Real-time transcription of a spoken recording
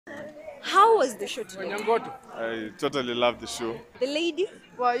How was the show today? I totally love the show. The lady?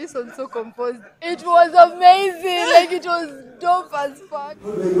 Wow, you sound so composed. It was amazing. Like, it was dope as fuck.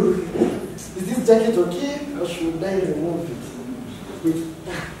 Is this jacket okay, or should I remove it? Wait,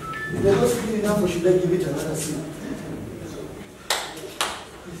 they're not clean enough, or should I give it another sip?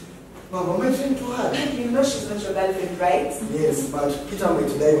 Mama, am I trying too hard? You know she's not your girlfriend, right? Yes, but Peter might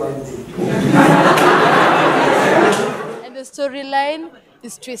die one day. And the storyline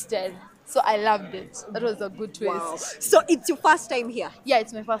is twisted. So I loved it. That was a good twist. Wow. So it's your first time here? Yeah,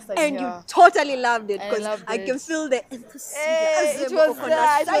 it's my first time And here. you totally loved it I because loved I can it. feel the Hey, enthusiasm. it was on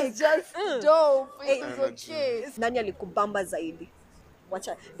that. our It was just dope. It was okay. Nani alikubamba zaidi? Watch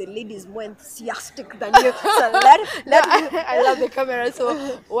out. The lady is more enthusiastic than you. So let me. I love the camera. So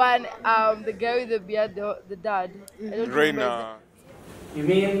one, the guy with the beard, the dad. I don't remember Reina. You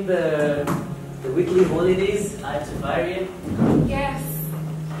mean the weekly holidays at Bavarian? Yes.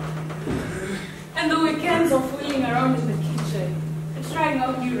 And the weekends of fooling around in the kitchen and trying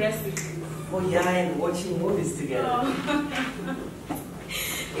out new recipes. Oh yeah, and watching movies together. Oh.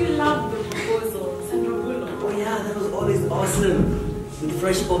 You love the proposals and Robulo. Oh yeah, that was always awesome. With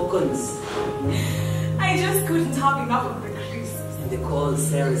fresh popcorns. I just couldn't have enough of the crisps. And they called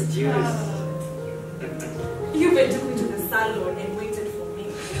Sarah's Jews. You even took me to the salon and waited for me.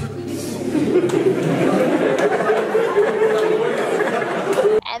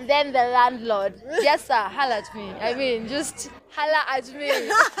 And then the landlord, yes sir, holla at me. I mean, just holla at me.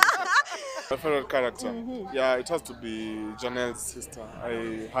 My favorite character. Yeah, it has to be Janelle's sister.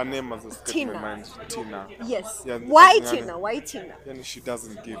 Her name has escaped Tina. my mind. Tina. Yes. Yeah, Why yeah, Tina? Why Tina? Yeah, she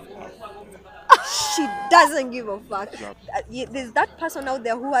doesn't give up. She doesn't give a fuck. Yeah. There's that person out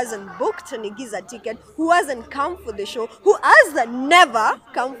there who hasn't booked an Igiza ticket, who hasn't come for the show, who has never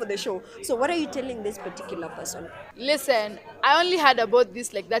come for the show. So what are you telling this particular person? Listen, I only heard about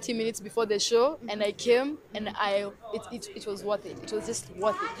this like 30 minutes before the show, and I came and it was worth it. It was just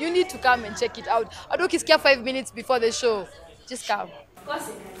worth it. You need to come and check it out. I don't care 5 minutes before the show. Just come. Of course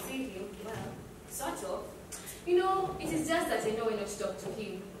I can see him. Well, sort of. You know, it is just that I know when not to talk to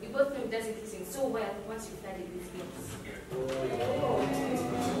him. We both know he does everything so well once you've done it with him.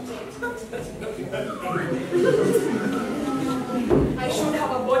 I should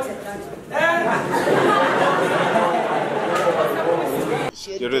have aborted that.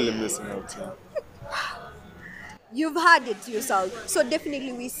 You're really missing out. Yeah. You've had it yourself. So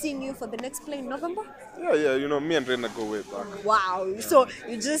definitely we're seeing you for the next play in November? Yeah, you know, me and Reina go way back. Wow. So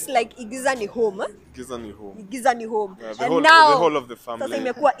you just like Igiza ni home, huh? Igiza ni home. Igiza ni home. Yeah, And the now whole of the family. sasa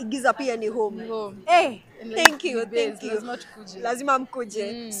imekuwa Igiza pia ni home. Home. Hey, And thank you, like thank the you. base, lazima tukuje. Lazima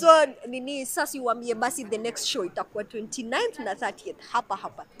mkuje. So nini sasa uambie basi the next show itakuwa 29th na 30th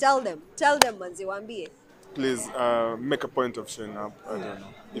hapa. Tell them manzi waambie. Please make a point of showing up. I don't know.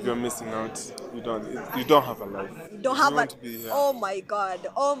 If you're missing out, you don't have a life. You don't have want to be here. Oh my god.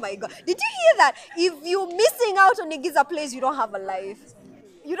 Did you hear that? If you're missing out on Igiza place, you don't have a life.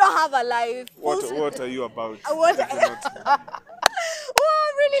 You don't have a life. What are you about? What? If you're not- Oh,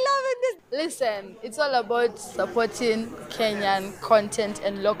 I'm really loving this. Listen, it's all about supporting Kenyan content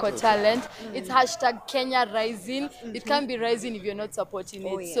and local talent. It's hashtag Kenya Rising. It can't be rising if you're not supporting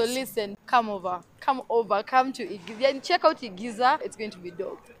it. Oh, yes. So listen, come to Igiza and check out Igiza. It's going to be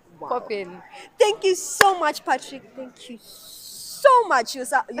dope. Wow. Pop in. Thank you so much, Patrick. Thank you so much. You're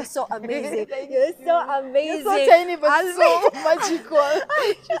so amazing. You're so amazing. You're so tiny but so magical.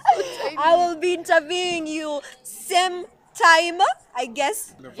 I will be interviewing you same time, I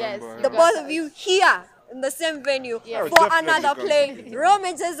guess. Yes. November, The yeah. both of you here in the same venue Yeah. for Definitely another come. play.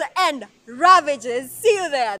 Rummages and Ravenges. See you there.